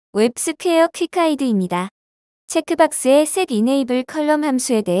웹스퀘어 퀵가이드입니다. 체크박스의 setEnableColumn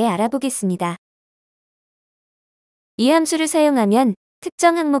함수에 대해 알아보겠습니다. 이 함수를 사용하면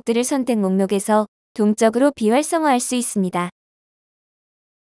특정 항목들을 선택 목록에서 동적으로 비활성화할 수 있습니다.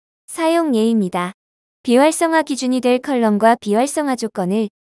 사용 예입니다. 비활성화 기준이 될 컬럼과 비활성화 조건을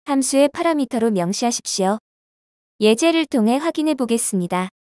함수의 파라미터로 명시하십시오. 예제를 통해 확인해 보겠습니다.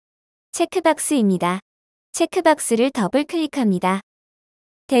 체크박스입니다. 체크박스를 더블 클릭합니다.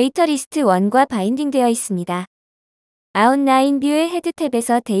 데이터 리스트 1과 바인딩되어 있습니다. 아웃라인 뷰의 헤드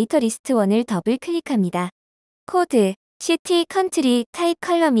탭에서 데이터 리스트 1을 더블 클릭합니다. 코드, 시티, 컨트리, 타입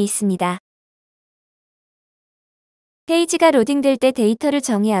컬럼이 있습니다. 페이지가 로딩될 때 데이터를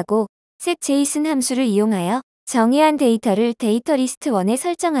정의하고 setJSON 함수를 이용하여 정의한 데이터를 데이터 리스트 1에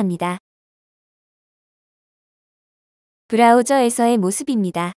설정합니다. 브라우저에서의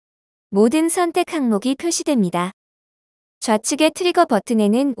모습입니다. 모든 선택 항목이 표시됩니다. 좌측의 트리거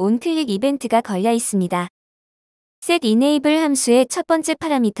버튼에는 온클릭 이벤트가 걸려 있습니다. setEnable 함수의 첫 번째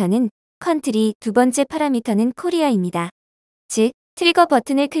파라미터는 컨트리, 두 번째 파라미터는 코리아입니다. 즉, 트리거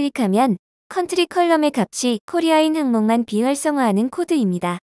버튼을 클릭하면 컨트리 컬럼의 값이 코리아인 항목만 비활성화하는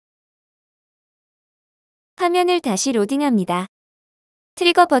코드입니다. 화면을 다시 로딩합니다.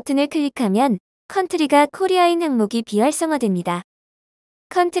 트리거 버튼을 클릭하면 컨트리가 코리아인 항목이 비활성화됩니다.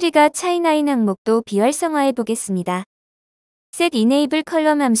 컨트리가 차이나인 항목도 비활성화해 보겠습니다.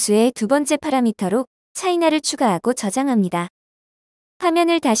 setEnableColumn 함수의 두 번째 파라미터로 차이나를 추가하고 저장합니다.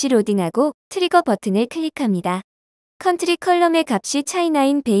 화면을 다시 로딩하고 트리거 버튼을 클릭합니다. 컨트리 컬럼의 값이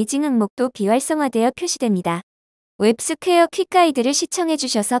차이나인 베이징 항목도 비활성화되어 표시됩니다. 웹스퀘어 퀵가이드를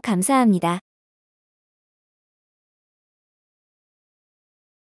시청해주셔서 감사합니다.